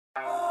I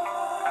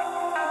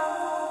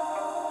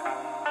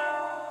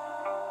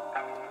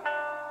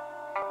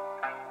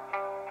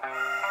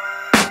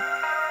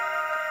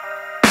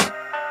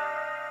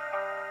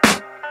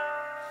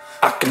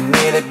can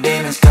hear the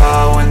demons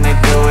call when they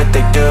do what they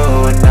do.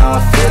 And now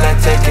I feel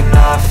like taking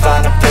off,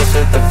 find a place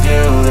with a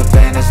view. The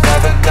pain is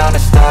never gonna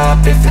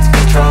stop if it's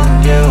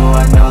controlling you.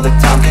 I know that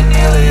time can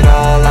heal it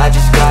all, I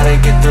just gotta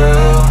get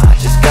through. I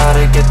just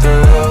gotta get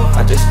through,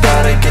 I just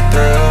gotta get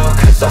through.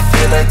 Cause I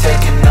feel like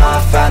taking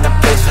off, find a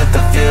place with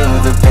a view.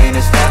 The pain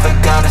is never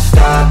gonna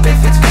stop if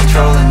it's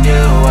controlling you.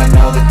 I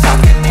know that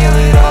time can heal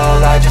it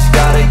all, I just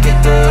gotta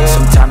get through.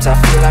 Sometimes I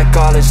feel like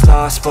all is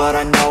lost, but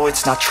I know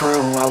it's not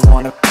true. I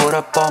wanna put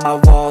up all my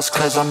walls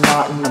cause I'm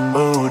not in the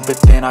mood, but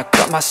then I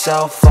cut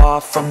myself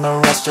off from the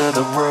rest of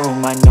the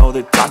room. I know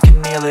that time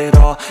can heal it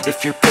all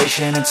if you're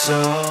patient, and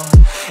soon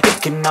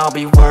it can all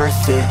be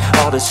worth it,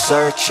 all the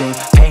searching.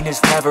 Pain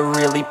is never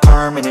really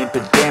permanent,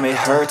 but damn it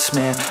hurts,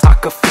 man. I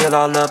could feel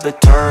all of the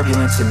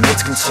turbulence and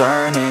it's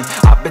concerning.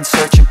 I've been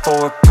searching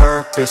for a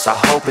purpose, I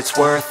hope it's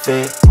worth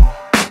it.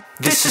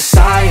 This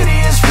society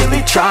is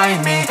really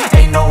trying me.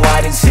 Ain't no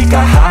hide and seek,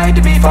 I hide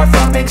to be far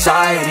from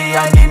anxiety.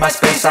 I need my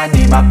space, I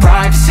need my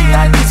privacy.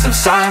 I need some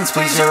silence,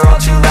 please, you're all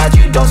too loud.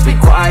 You don't speak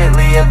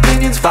quietly,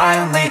 opinions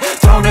violently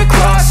thrown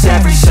across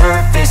every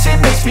surface.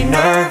 It makes me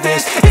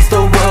nervous, is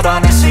the world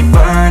honestly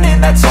burning?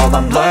 That's all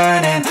I'm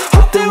learning.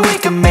 Hope that we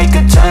can make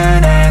a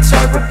turn and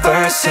start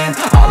reversing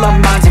all our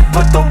minds and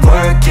put the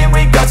work in.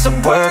 We got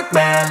some work,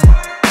 man.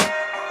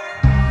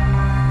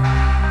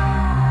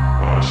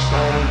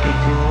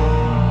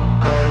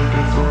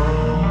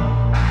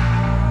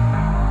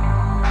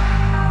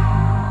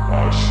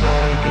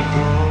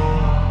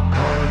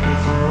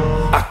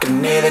 I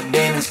can hear the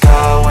demons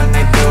call when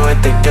they do what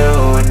they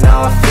do. And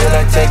now I feel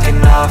like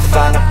taking off,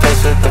 find a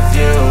place with a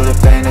view. The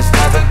pain is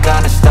never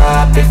gonna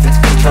stop if it's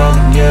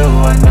controlling you.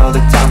 I know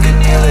that time can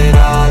heal it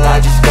all,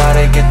 I just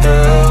gotta get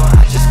through.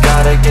 I just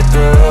gotta get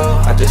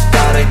through, I just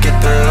gotta get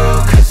through.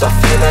 Cause I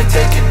feel like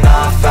taking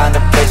off, find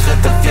a place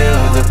with a view.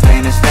 The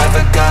pain is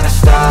never gonna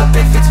stop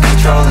if it's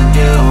controlling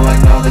you. I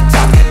know that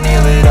time can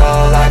heal it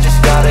all, I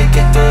just gotta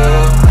get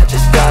through. I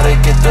just gotta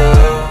get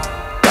through.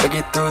 Gotta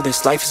get through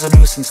this, life is a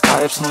nuisance,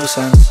 tie up some loose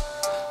ends.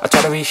 I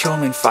try to be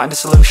human, find a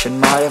solution,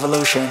 my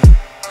evolution.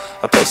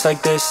 A place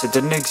like this, it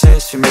didn't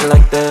exist, we made it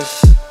like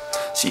this.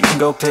 So you can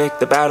go pick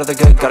the bad or the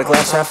good, got a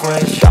glass half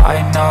wish.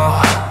 I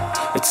know,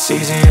 it's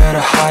easier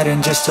to hide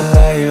than just to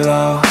lay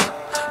low.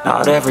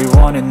 Not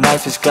everyone in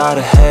life has got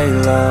a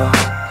halo.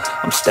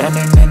 I'm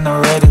standing in the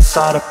red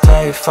inside a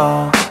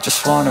payphone,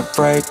 just wanna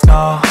break,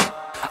 no.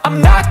 I'm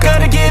not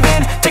gonna give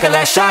in, take a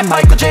last shot,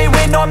 Michael J.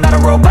 Win. No, I'm not a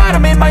robot,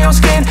 I'm in my own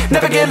skin.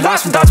 Never get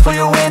lost when thoughts pull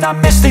you in. I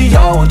miss the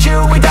old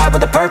you, we died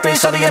with a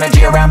purpose. All the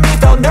energy around me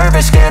felt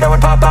nervous, scared I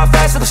would pop off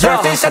fast to the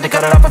surface. Had to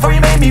cut it off before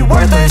you made me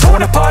worthless.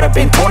 Torn apart, I've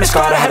been torn and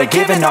scarred. I had a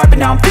given art, but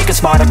now I'm thinking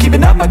smart. I'm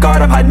keeping up my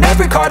guard, I'm hiding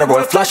every card. A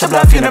royal flush of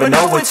love, you never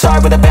know what's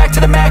hard. With a back to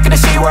the mat, gonna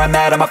see where I'm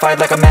at. I'ma fight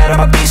like I'm mad,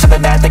 I'ma be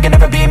something that they can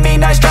never be me.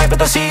 Nice try, but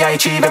they'll see I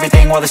achieve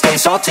everything while they stay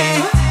salty.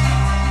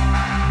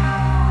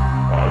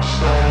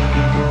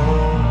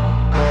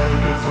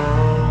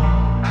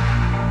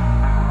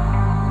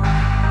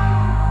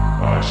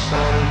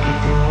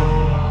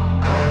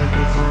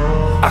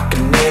 I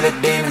can hear the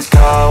demons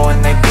call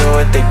when they do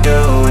what they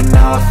do. And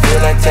now I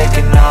feel like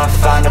taking off,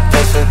 find a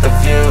place with a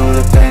view.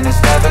 The pain is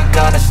never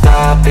gonna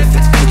stop if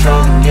it's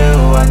controlling you.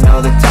 I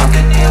know that time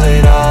can heal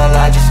it all,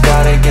 I just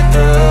gotta get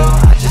through.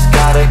 I just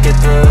gotta get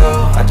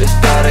through, I just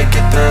gotta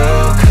get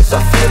through. Cause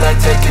I feel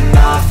like taking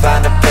off,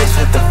 find a place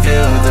with a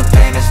view. The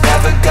pain is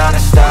never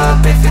gonna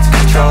stop if it's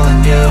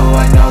controlling you.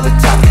 I know that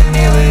time can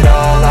heal it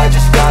all, I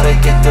just gotta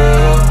get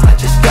through. I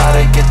just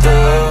gotta get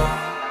through.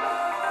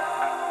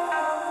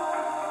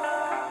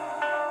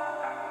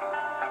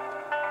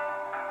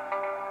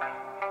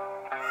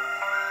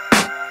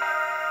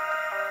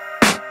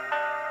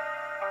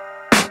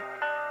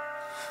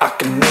 I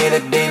can hear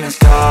the demons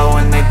call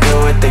when they do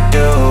what they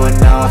do. And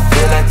now I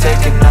feel like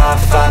taking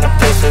off, find a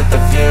place with a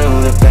view.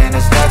 The pain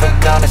is never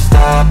gonna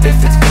stop if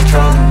it's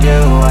controlling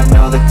you. I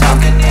know that time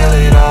can heal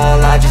it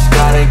all, I just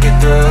gotta get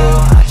through.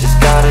 I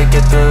just gotta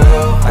get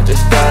through, I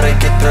just gotta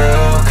get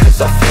through. Cause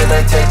I feel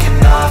like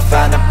taking off,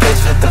 find a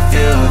place with a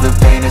view. The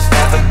pain is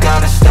never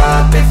gonna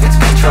stop if it's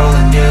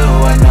controlling you.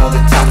 I know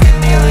that time can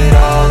heal it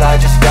all, I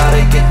just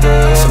gotta get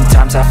through.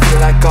 Sometimes I feel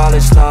like all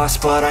is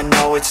lost, but I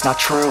know it's not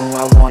true.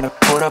 I wanna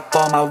put up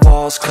all my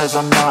walls cause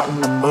I'm not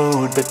in the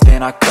mood, but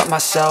then I cut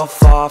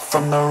myself off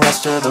from the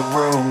rest of the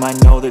room. I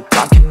know that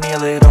time can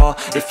heal it all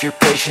if you're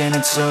patient,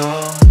 and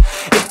soon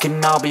it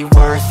can all be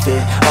worth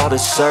it, all the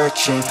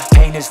searching.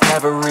 Pain is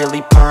never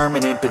really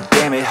permanent, but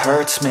damn it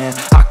hurts, man.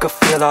 I could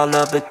feel all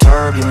of the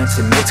turbulence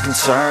and it's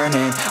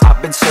concerning.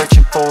 I've been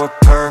searching for a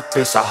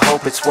purpose, I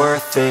hope it's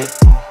worth it.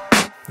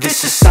 This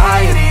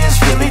society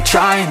is really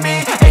trying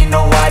me. Ain't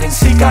no hide and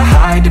seek, I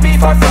hide to be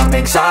far from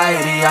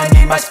anxiety. I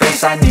need my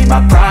space, I need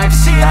my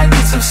privacy. I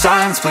need some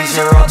silence, please,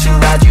 you're all too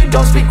loud. You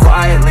don't speak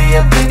quietly,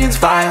 opinions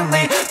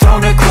violently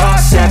thrown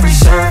across every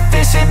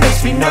surface. It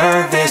makes me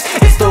nervous,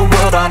 is the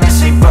world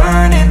honestly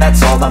burning?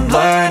 That's all I'm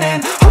learning.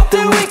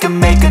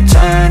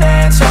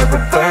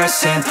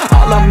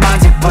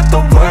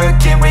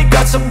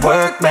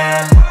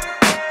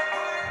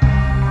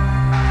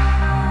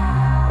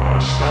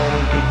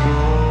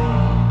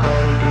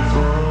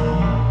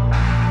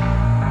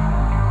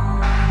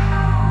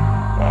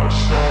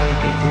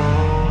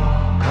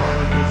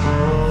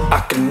 I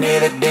can hear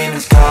the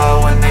demons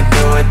call when they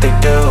do what they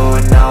do.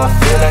 And now I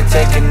feel like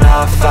taking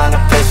off, find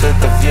a place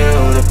with a view.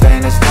 The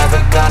pain is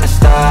never gonna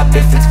stop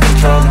if it's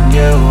controlling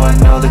you. I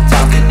know that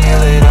time can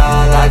heal it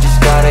all, I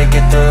just gotta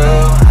get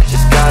through. I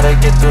just gotta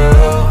get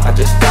through, I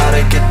just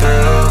gotta get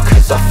through.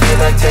 Cause I feel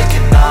like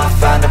taking off,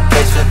 find a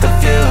place with a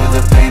view.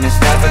 The pain is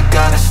never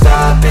gonna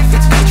stop if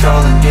it's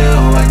controlling you.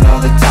 I know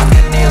that time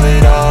can heal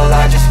it all,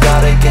 I just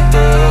gotta get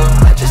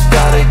through. I just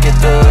gotta get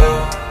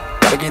through.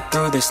 Gotta get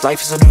through this,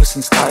 life is a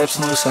nuisance, tie up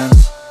some loose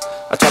ends.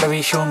 I try to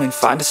be human,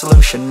 find a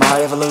solution,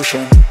 my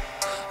evolution.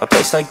 A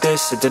place like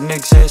this, it didn't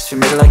exist, we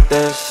made it like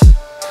this.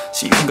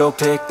 So you can go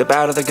pick the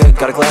bad or the good,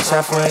 got a glass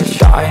half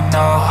wish. I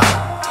know,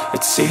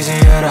 it's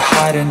easier to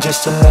hide than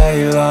just to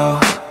lay low.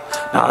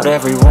 Not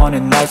everyone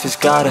in life has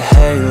got a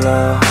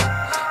halo.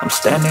 I'm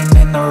standing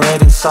in the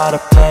red inside a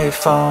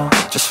payphone,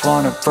 just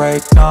wanna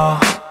break, no.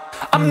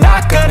 I'm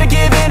not gonna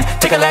give in,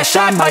 take a last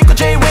shot, Michael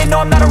J. Win. No,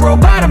 I'm not a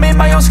robot, I'm in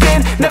my own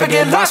skin. Never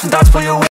get lost when thoughts pull you in.